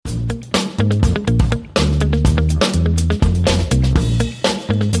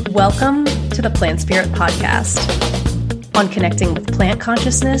Welcome to the Plant Spirit Podcast on connecting with plant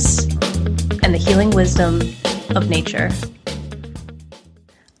consciousness and the healing wisdom of nature.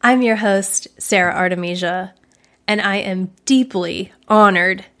 I'm your host, Sarah Artemisia, and I am deeply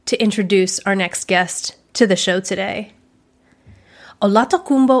honored to introduce our next guest to the show today.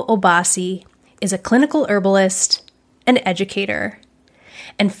 Olatokunboh Obasi is a clinical herbalist and educator,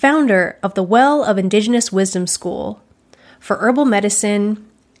 and founder of the Well of Indigenous Wisdom School for Herbal Medicine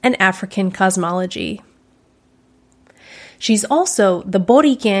and African Cosmology. She's also the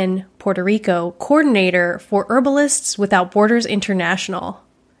Boriken, Puerto Rico, coordinator for Herbalists Without Borders International,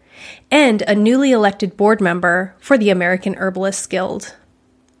 and a newly elected board member for the American Herbalists Guild.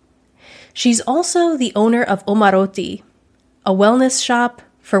 She's also the owner of Omaroti, a wellness shop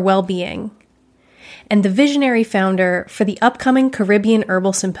for well-being, and the visionary founder for the upcoming Caribbean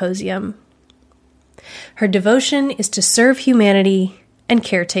Herbal Symposium. Her devotion is to serve humanity and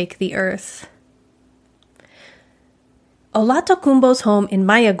caretake the earth. Olatokunboh's home in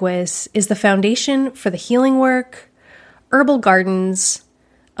Mayagüez is the foundation for the healing work, herbal gardens,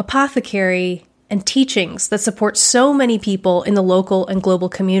 apothecary, and teachings that support so many people in the local and global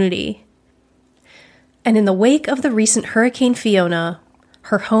community. And in the wake of the recent Hurricane Fiona,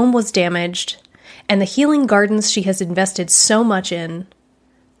 her home was damaged, and the healing gardens she has invested so much in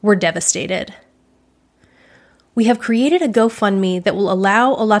were devastated. We have created a GoFundMe that will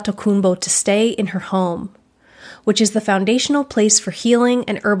allow Olatokunboh to stay in her home, which is the foundational place for healing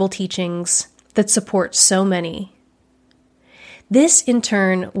and herbal teachings that support so many. This, in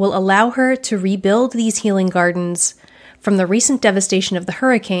turn, will allow her to rebuild these healing gardens from the recent devastation of the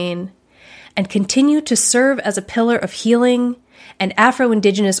hurricane and continue to serve as a pillar of healing and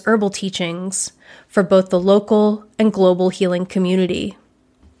Afro-Indigenous herbal teachings for both the local and global healing community.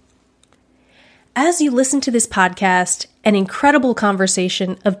 As you listen to this podcast, an incredible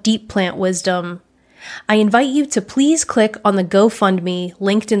conversation of deep plant wisdom, I invite you to please click on the GoFundMe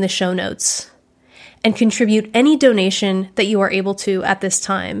linked in the show notes and contribute any donation that you are able to at this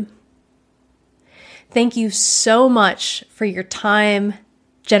time. Thank you so much for your time,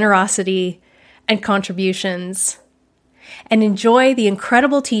 generosity, and contributions, and enjoy the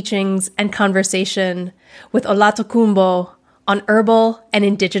incredible teachings and conversation with Olatokunboh on herbal and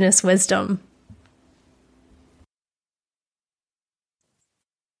indigenous wisdom.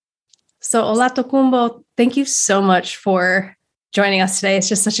 So Olatokunboh, thank you so much for joining us today. It's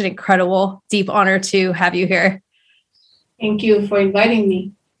just such an incredible, deep honor to have you here. Thank you for inviting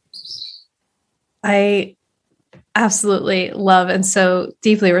me. I absolutely love and so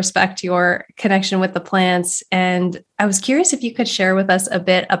deeply respect your connection with the plants. And I was curious if you could share with us a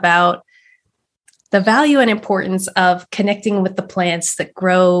bit about the value and importance of connecting with the plants that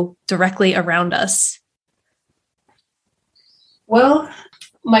grow directly around us. Well,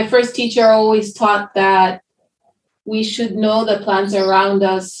 my first teacher always taught that we should know the plants around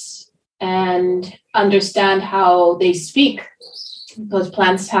us and understand how they speak, because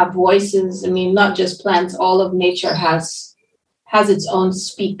plants have voices. I mean, not just plants, all of nature has its own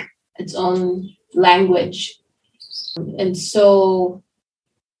speak, its own language. And so,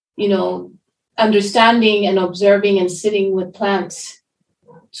 understanding and observing and sitting with plants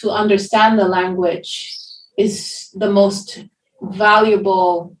to understand the language is the most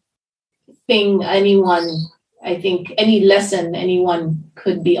valuable thing any lesson anyone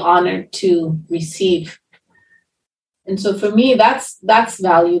could be honored to receive. And so for me, that's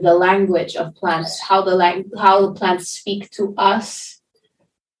value, the language of plants, how the plants speak to us,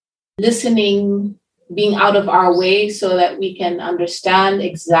 listening, being out of our way so that we can understand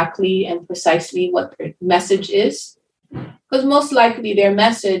exactly and precisely what their message is. Because most likely their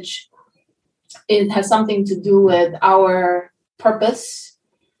message, it has something to do with our purpose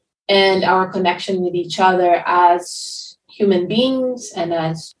and our connection with each other as human beings and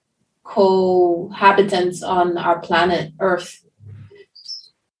as cohabitants on our planet Earth,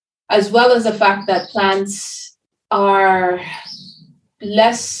 as well as the fact that plants are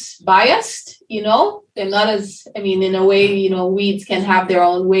less biased, they're not as, in a way, weeds can have their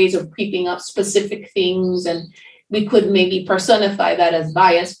own ways of creeping up specific things, and we could maybe personify that as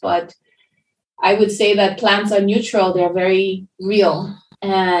bias, but I would say that plants are neutral. They're very real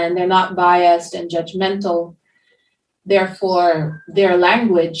and they're not biased and judgmental. Therefore, their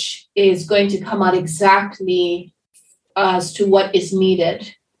language is going to come out exactly as to what is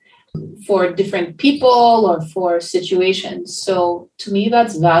needed for different people or for situations. So to me,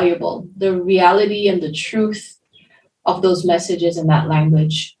 that's valuable, the reality and the truth of those messages in that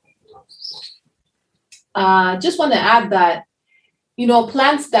language. Just want to add that,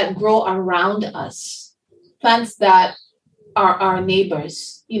 plants that grow around us, plants that our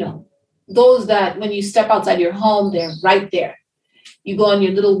neighbors, those that when you step outside your home, they're right there. You go on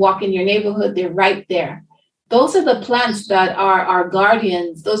your little walk in your neighborhood, they're right there. Those are the plants that are our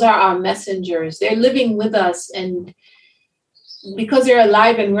guardians. Those are our messengers. They're living with us. And because they're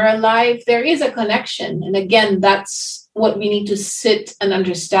alive and we're alive, there is a connection. And again, that's what we need to sit and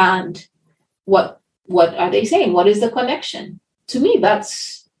understand. What are they saying? What is the connection? To me,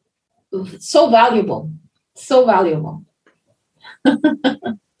 that's so valuable. So valuable.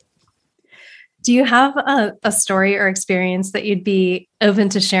 Do you have a story or experience that you'd be open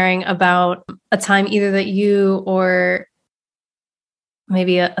to sharing about a time either that you or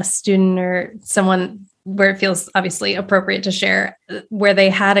maybe a student or someone where it feels obviously appropriate to share, where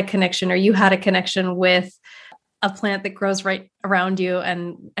they had a connection or you had a connection with a plant that grows right around you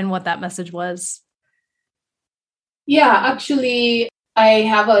and what that message was? Yeah, actually, I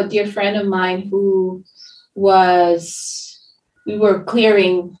have a dear friend of mine who we were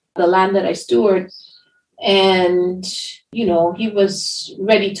clearing the land that I steward, and, he was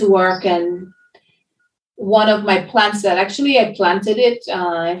ready to work. And one of my plants that actually I planted it,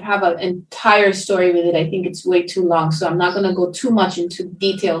 I have an entire story with it. I think it's way too long, so I'm not going to go too much into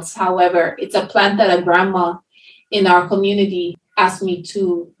details. However, it's a plant that a grandma in our community asked me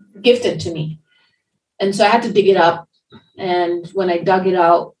to gift it to me. And so I had to dig it up. And when I dug it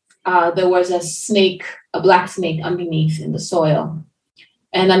out, there was a black snake underneath in the soil.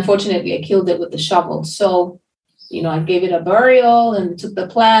 And unfortunately, I killed it with the shovel. So, I gave it a burial and took the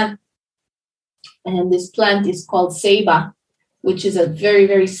plant. And this plant is called Ceiba, which is a very,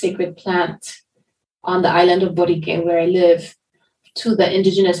 very sacred plant on the island of Borique, where I live, to the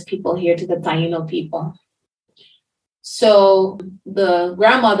indigenous people here, to the Taino people. So the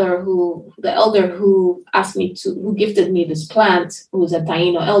grandmother the elder who gifted me this plant, who was a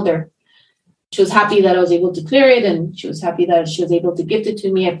Taino elder, she was happy that I was able to clear it, and she was happy that she was able to gift it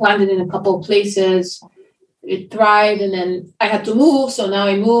to me. I planted it in a couple of places. It thrived, and then I had to move. So now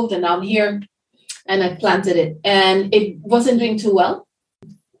I moved, and now I'm here, and I planted it. And it wasn't doing too well.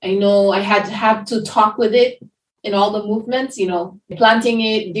 I know I had to talk with it in all the movements, planting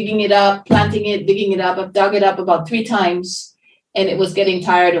it, digging it up, planting it, digging it up. I've dug it up about 3 times, and it was getting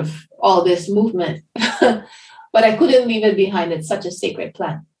tired of all this movement. But I couldn't leave it behind. It's such a sacred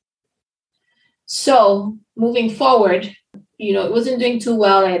plant. So moving forward, it wasn't doing too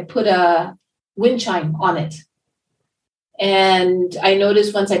well. I had put a wind chime on it. And I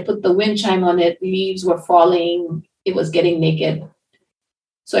noticed once I put the wind chime on it, leaves were falling. It was getting naked.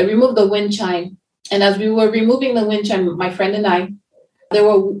 So I removed the wind chime. And as we were removing the wind chime, my friend and I, there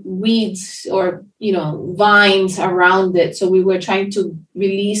were weeds or, vines around it. So we were trying to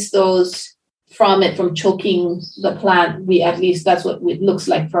release those from choking the plant. At least that's what it looks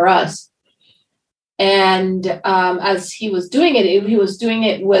like for us. And as he was doing it, he was doing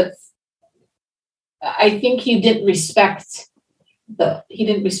it with, I think he didn't respect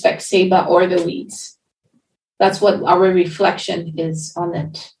Ceiba or the weeds. That's what our reflection is on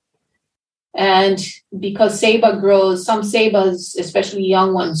it. And because some Ceibas, especially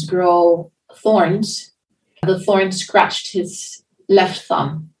young ones, grow thorns, the thorn scratched his left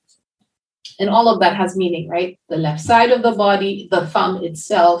thumb. And all of that has meaning, right? The left side of the body, the thumb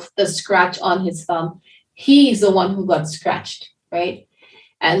itself, the scratch on his thumb. He's the one who got scratched, right?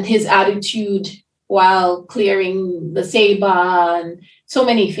 And his attitude while clearing the Ceiba and so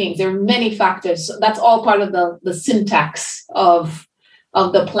many things. There are many factors. So that's all part of the syntax of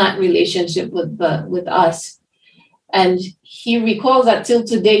the plant relationship with us. And he recalls that till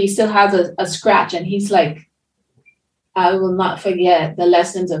today, he still has a scratch. And he's like, I will not forget the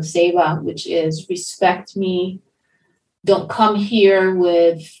lessons of Ceiba, which is respect me. Don't come here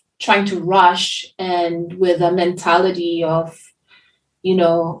with trying to rush and with a mentality of,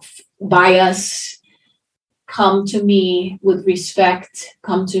 bias. Come to me with respect.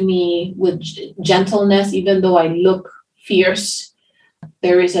 Come to me with gentleness. Even though I look fierce,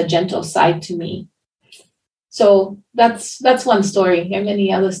 there is a gentle side to me. So that's one story. There are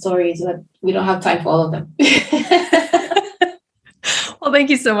many other stories, but we don't have time for all of them. Well,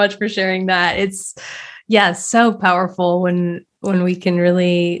 thank you so much for sharing that. It's, so powerful when we can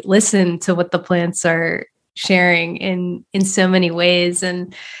really listen to what the plants are sharing in so many ways.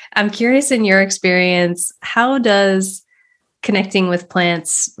 And I'm curious, in your experience, how does connecting with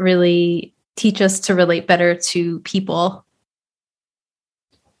plants really teach us to relate better to people?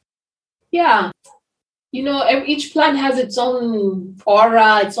 Yeah. Each plant has its own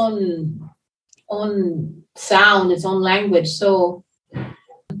aura, its own sound, its own language. So,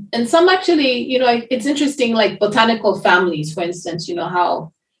 and some actually, it's interesting, like botanical families, for instance,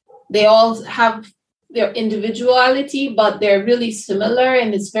 how they all have their individuality, but they're really similar,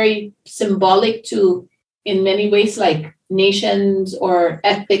 and it's very symbolic to, in many ways, like nations or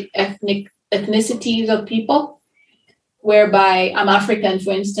ethnicities of people, whereby I'm African,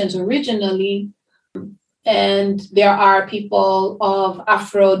 for instance, originally, and there are people of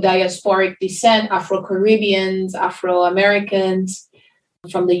Afro-diasporic descent, Afro-Caribbeans, Afro-Americans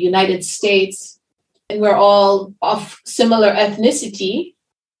from the United States, and we're all of similar ethnicity,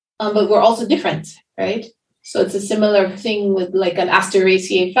 but we're also different, right? So it's a similar thing with like an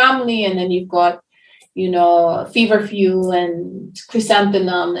Asteraceae family, and then you've got, feverfew and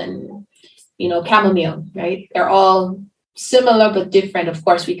chrysanthemum and, chamomile, right? They're all similar but different. Of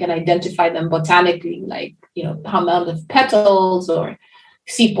course, we can identify them botanically, like, amount of petals or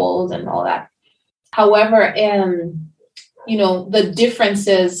sepals and all that. However, the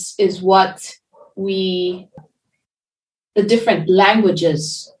differences is what the different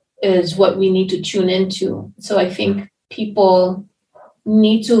languages is what we need to tune into. So I think people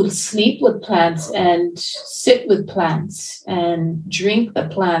need to sleep with plants and sit with plants and drink the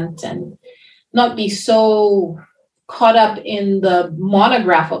plant and not be so caught up in the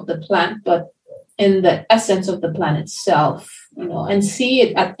monograph of the plant, but in the essence of the plant itself, and see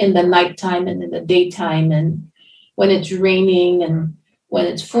it in the nighttime and in the daytime, and when it's raining and when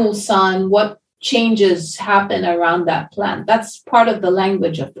it's full sun, what changes happen around that plant. That's part of the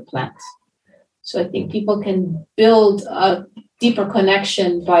language of the plant. So I think people can build a deeper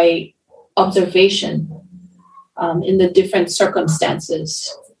connection by observation in the different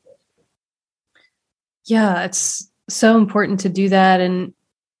circumstances. Yeah, it's so important to do that. And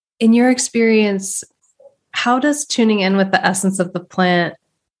in your experience, how does tuning in with the essence of the plant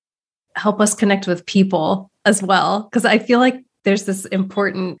help us connect with people as well? Because I feel like there's this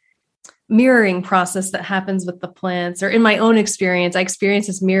important mirroring process that happens with the plants, or in my own experience, I experience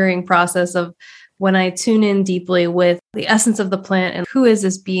this mirroring process of when I tune in deeply with the essence of the plant and who is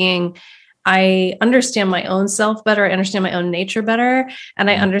this being, I understand my own self better. I understand my own nature better. And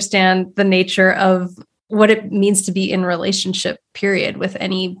I understand the nature of what it means to be in relationship, period, with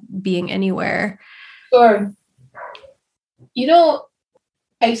any being anywhere. Sure.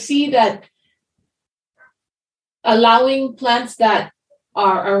 I see that allowing plants that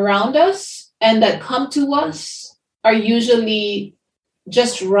are around us and that come to us are usually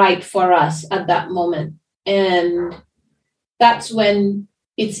just right for us at that moment. And that's when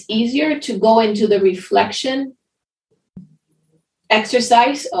it's easier to go into the reflection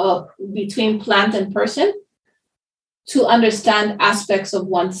exercise between plant and person to understand aspects of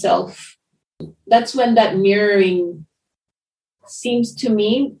oneself. That's when that mirroring seems to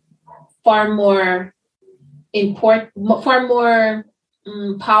me far more important, far more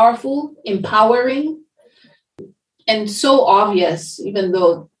powerful, empowering, and so obvious, even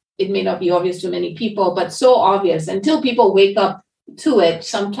though it may not be obvious to many people, but so obvious until people wake up to it.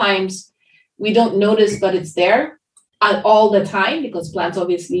 Sometimes we don't notice, but it's there all the time, because plants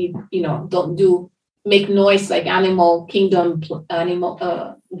obviously, don't make noise like animal kingdom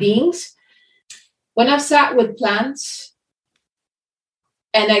beings. When I've sat with plants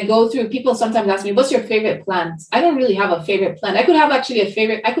and I go through, people sometimes ask me, what's your favorite plant? I don't really have a favorite plant. I could have actually a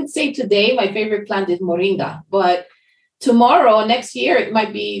favorite. I could say today my favorite plant is moringa, but tomorrow, next year, it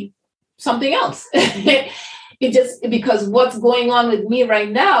might be something else. It just, because what's going on with me right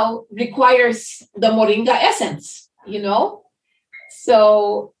now requires the moringa essence,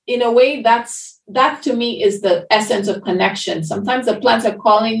 So in a way, that to me is the essence of connection. Sometimes the plants are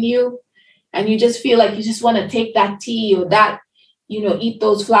calling you and you just feel like you just want to take that tea or that, eat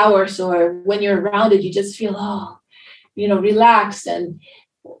those flowers, or when you're around it, you just feel, relaxed. And,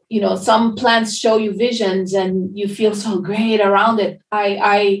 some plants show you visions and you feel so great around it.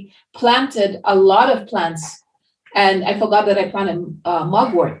 I planted a lot of plants and I forgot that I planted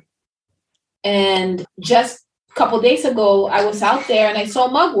mugwort. And just a couple of days ago, I was out there and I saw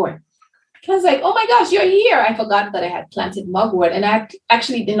mugwort. I was like, oh my gosh, you're here. I forgot that I had planted mugwort and I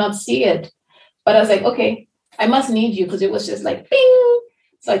actually did not see it. But I was like, okay, I must need you, because it was just like, bing.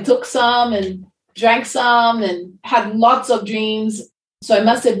 So I took some and drank some and had lots of dreams. So I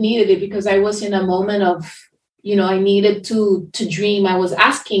must have needed it, because I was in a moment of, I needed to dream. I was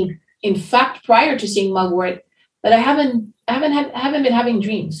asking, in fact, prior to seeing mugwort, that I haven't been having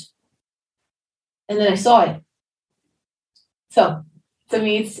dreams. And then I saw it. So to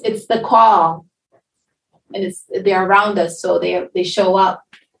me, it's the call, and they're around us, so they show up.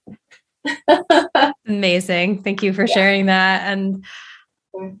 Amazing. Thank you for sharing that. And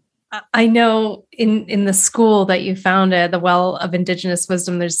I know in the school that you founded, the Well of Indigenous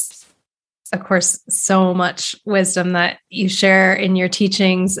Wisdom, there's of course, so much wisdom that you share in your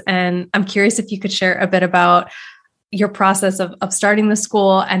teachings. And I'm curious if you could share a bit about your process of starting the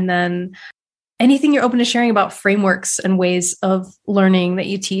school, and then anything you're open to sharing about frameworks and ways of learning that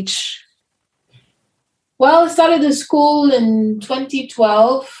you teach. Well, I started the school in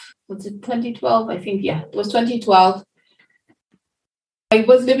 2012. Was it 2012? I think, yeah, it was 2012. I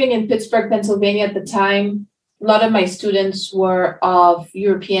was living in Pittsburgh, Pennsylvania at the time. A lot of my students were of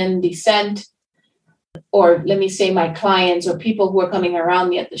European descent, or let me say my clients or people who were coming around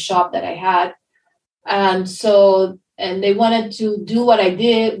me at the shop that I had. And they wanted to do what I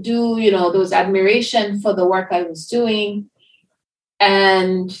did, there was admiration for the work I was doing.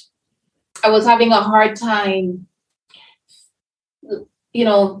 And I was having a hard time,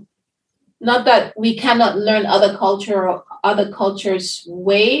 not that we cannot learn other cultures'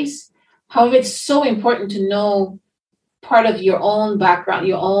 ways. However, it's so important to know part of your own background,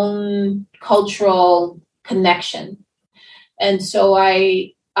 your own cultural connection. And so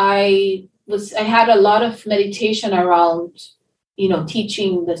I had a lot of meditation around,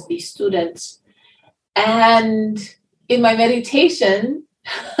 teaching these students. And in my meditation,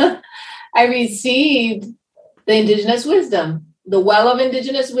 I received the indigenous wisdom, the well of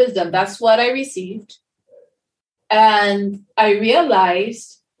indigenous wisdom. That's what I received. And I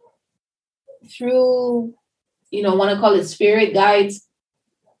realized through, want to call it spirit guides,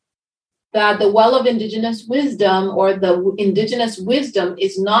 that the well of indigenous wisdom, or the indigenous wisdom,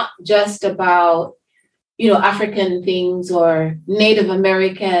 is not just about, African things or Native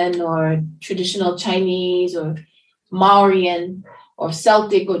American or traditional Chinese or Mauryan or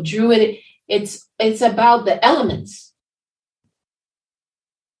Celtic or Druid. It's about the elements.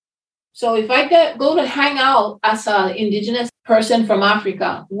 So if I go to hang out as an indigenous person from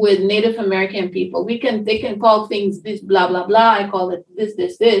Africa with Native American people, they can call things this, blah, blah, blah. I call it this,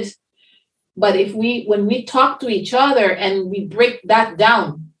 this, this. But when we talk to each other and we break that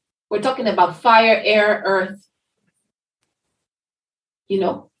down, we're talking about fire, air, earth,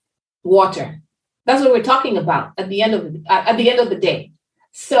 water. That's what we're talking about at the end of the day.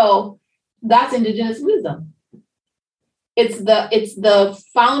 So that's indigenous wisdom. It's the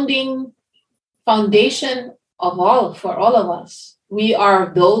foundation for all of us. We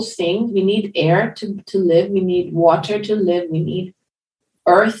are those things. We need air to live. We need water to live. We need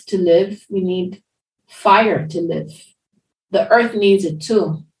earth to live. We need fire to live. The earth needs it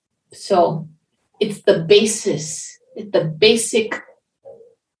too. So it's the basis. It's the basic.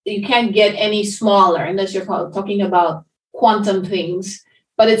 You can't get any smaller unless you're talking about quantum things,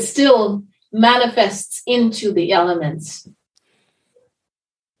 but it still manifests into the elements.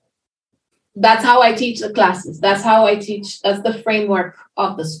 That's how I teach the classes. That's how I teach. That's the framework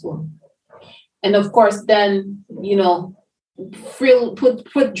of the school. And of course, then,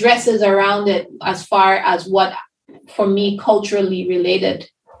 put dresses around it as far as what, for me, culturally related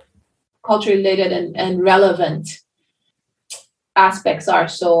and relevant aspects are.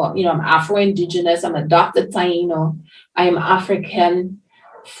 So, I'm Afro-Indigenous, I'm adopted Taino, I am African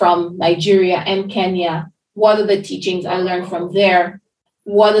from Nigeria and Kenya. What are the teachings I learned from there?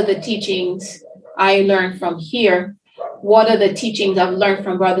 What are the teachings I learned from here? What are the teachings I've learned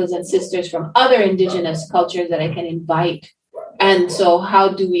from brothers and sisters from other indigenous cultures that I can invite? And so how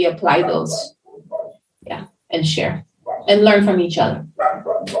do we apply those? Yeah, and share and learn from each other.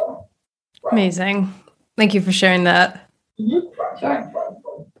 Amazing. Thank you for sharing that. Mm-hmm. Sure.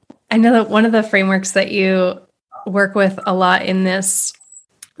 I know that one of the frameworks that you work with a lot in this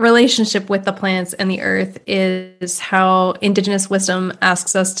relationship with the plants and the earth is how indigenous wisdom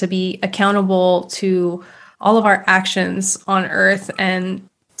asks us to be accountable to all of our actions on earth and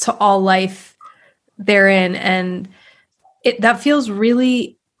to all life therein. And that feels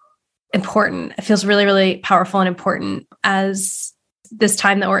really important. It feels really, really powerful and important as this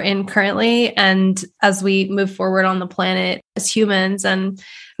time that we're in currently, and as we move forward on the planet as humans. And I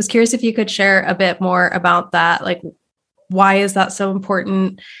was curious if you could share a bit more about that. Like, why is that so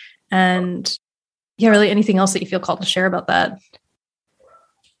important? And really anything else that you feel called to share about that.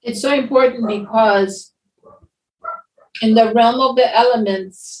 It's so important because in the realm of the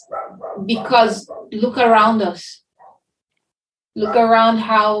elements, because look around us. Look around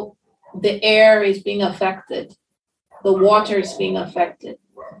how the air is being affected. The water is being affected.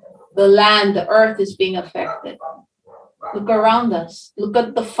 The land, the earth is being affected. Look around us. Look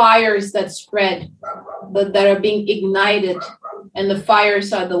at the fires that spread, that are being ignited. And the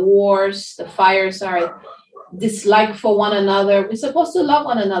fires are the wars. The fires are dislike for one another. We're supposed to love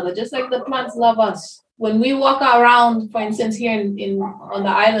one another, just like the plants love us. When we walk around, for instance, here on the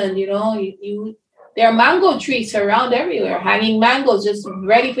island, there are mango trees around everywhere, hanging mangoes just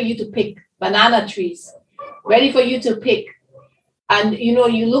ready for you to pick. banana trees, ready for you to pick. And,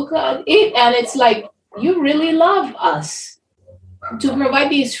 you look at it and it's like, you really love us to provide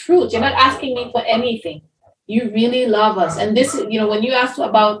these fruits. You're not asking me for anything. You really love us. And this, when you asked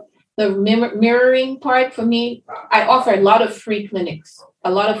about the mirroring part, for me, I offer a lot of free clinics,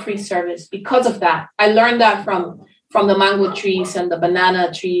 a lot of free service because of that. I learned that from the mango trees and the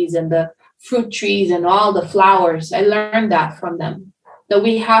banana trees and the fruit trees and all the flowers. I learned that from them, that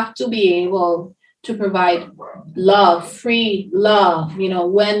we have to be able to provide love, free love,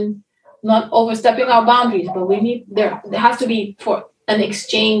 when not overstepping our boundaries, but there has to be for an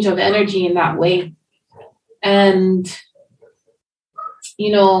exchange of energy in that way. And,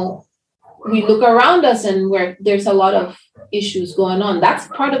 we look around us and where there's a lot of issues going on. That's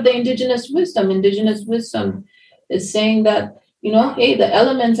part of the indigenous wisdom. Indigenous wisdom is saying that, hey, the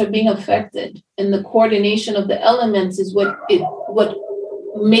elements are being affected, and the coordination of the elements is what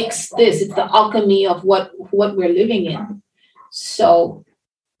makes this. It's the alchemy of what we're living in. So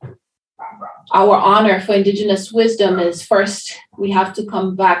our honor for indigenous wisdom is, first, we have to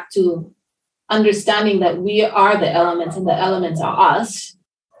come back to understanding that we are the elements and the elements are us.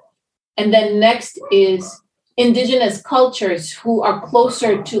 And then next is indigenous cultures who are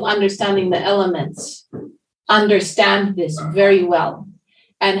closer to understanding the elements, understand this very well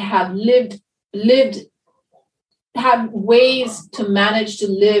and have have ways to manage to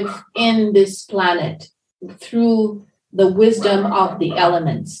live in this planet through the wisdom of the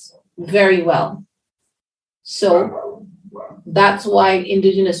elements very well. So that's why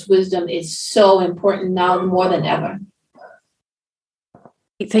indigenous wisdom is so important now more than ever.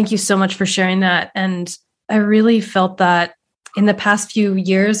 Thank you so much for sharing that. And I really felt that in the past few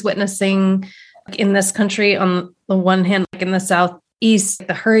years, witnessing in this country, on the one hand, like in the Southeast,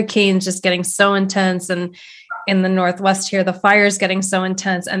 the hurricanes just getting so intense, and in the Northwest here, the fires getting so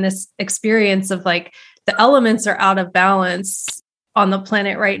intense, and this experience of like the elements are out of balance on the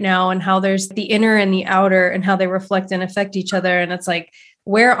planet right now, and how there's the inner and the outer and how they reflect and affect each other. And it's like,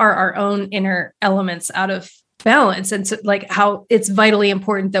 where are our own inner elements out of balance? And so like how it's vitally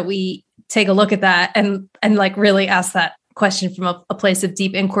important that we take a look at that and like really ask that question from a place of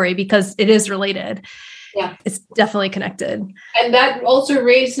deep inquiry, because it is related. Yeah, it's definitely connected. And that also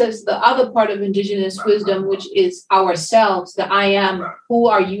raises the other part of indigenous wisdom, which is ourselves, the I am. Who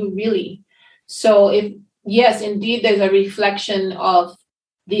are you really? So if, yes, indeed, there's a reflection of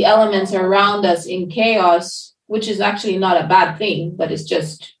the elements around us in chaos, which is actually not a bad thing, but it's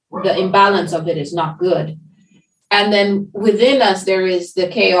just the imbalance of it is not good. And then within us, there is the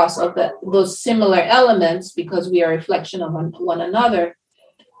chaos of those similar elements, because we are a reflection of one another.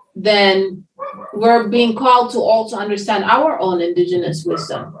 Then we're being called to also understand our own indigenous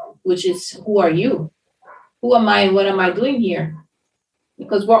wisdom, which is, who are you? Who am I? And what am I doing here?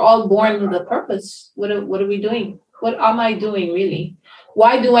 Because we're all born with a purpose. What are we doing? What am I doing really?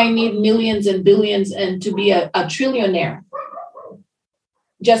 Why do I need millions and billions and to be a trillionaire?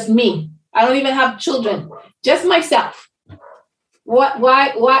 Just me. I don't even have children. Just myself.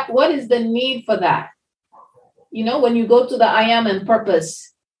 What is the need for that? When you go to the I am and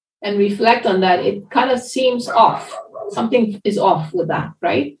purpose and reflect on that, it kind of seems off. Something is off with that,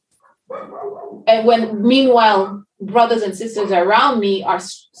 right? And when, meanwhile, brothers and sisters around me are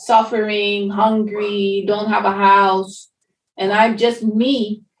suffering, hungry, don't have a house, and I'm just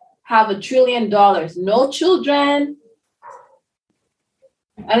me, have $1 trillion, no children.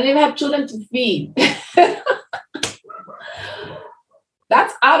 I don't even have children to feed.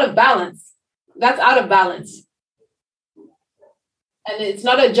 That's out of balance. That's out of balance. And it's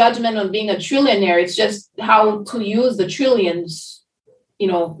not a judgment on being a trillionaire. It's just how to use the trillions.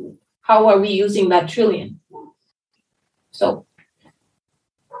 How are we using that trillion? So,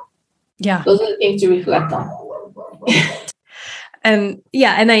 yeah, those are the things to reflect on. And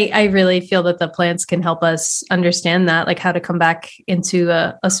I really feel that the plants can help us understand that, like how to come back into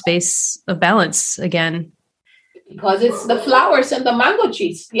a space of balance again. Because it's the flowers and the mango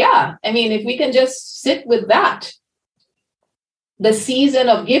trees. Yeah. I mean, if we can just sit with that, the season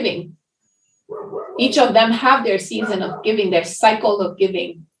of giving, each of them have their season of giving, their cycle of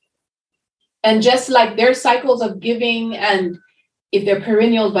giving. And just like their cycles of giving, and if they're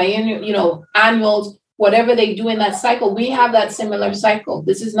perennials, biennial, annuals, whatever they do in that cycle, we have that similar cycle.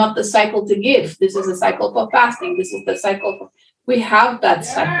 This is not the cycle to give. This is a cycle for fasting. This is the cycle. We have that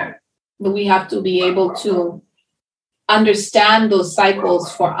cycle, but we have to be able to understand those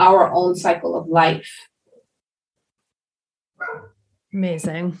cycles for our own cycle of life.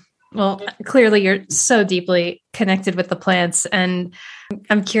 Amazing. Well, clearly you're so deeply connected with the plants, and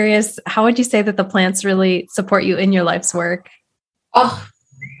I'm curious, how would you say that the plants really support you in your life's work? Oh,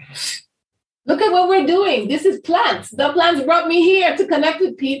 Look at what we're doing. This is plants. The plants brought me here to connect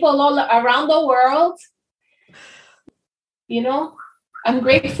with people all around the world. You know, I'm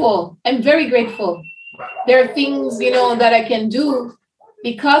grateful. I'm very grateful. There are things, that I can do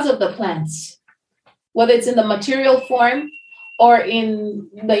because of the plants, whether it's in the material form or in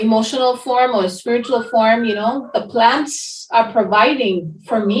the emotional form or spiritual form. The plants are providing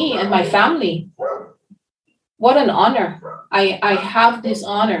for me and my family. What an honor. I have this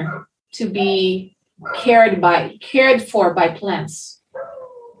honor to be cared for by plants.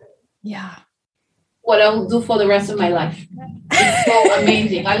 Yeah. What I will do for the rest of my life. It's so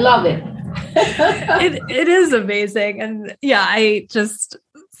amazing. I love it. It is amazing. And yeah, I just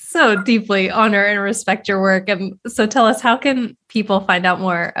so deeply honor and respect your work. And so tell us, how can people find out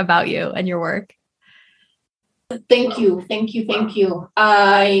more about you and your work? Thank you.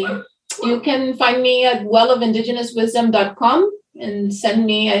 You can find me at wellofindigenouswisdom.com and send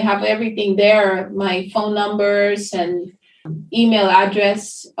me. I have everything there, my phone numbers and email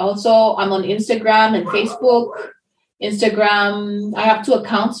address. Also, I'm on Instagram and Facebook. Instagram, I have 2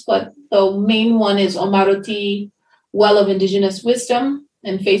 accounts, but the main one is Omaroti Well of Indigenous Wisdom,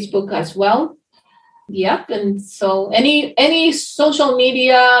 and Facebook as well. Yep. And so any social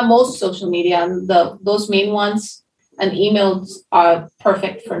media, most social media, those main ones and emails are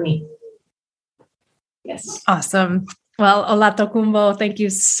perfect for me. Yes. Awesome. Well, Olatokunboh, thank you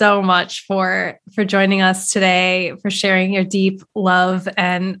so much for joining us today, for sharing your deep love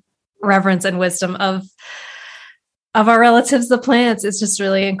and reverence and wisdom of our relatives, the plants. It's just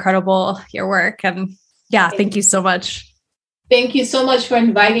really incredible, your work. And yeah, thank you so much. Thank you so much for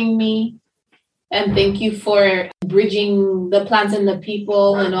inviting me. And thank you for bridging the plants and the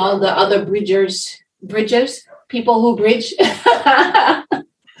people and all the other bridges, people who bridge.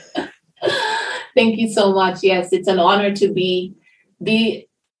 Thank you so much. Yes, it's an honor to be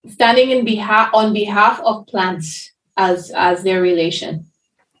standing on behalf of plants as their relation.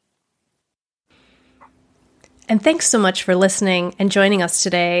 And thanks so much for listening and joining us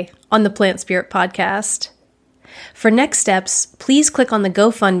today on the Plant Spirit Podcast. For next steps, please click on the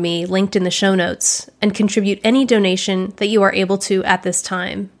GoFundMe linked in the show notes and contribute any donation that you are able to at this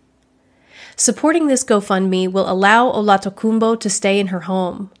time. Supporting this GoFundMe will allow Olatokunboh to stay in her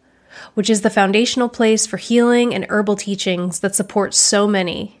home, which is the foundational place for healing and herbal teachings that support so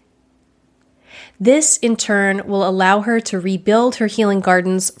many. This, in turn, will allow her to rebuild her healing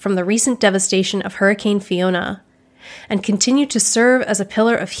gardens from the recent devastation of Hurricane Fiona and continue to serve as a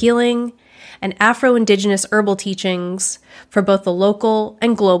pillar of healing and Afro-Indigenous herbal teachings for both the local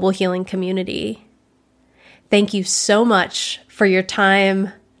and global healing community. Thank you so much for your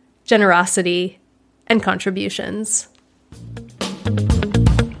time, generosity, and contributions.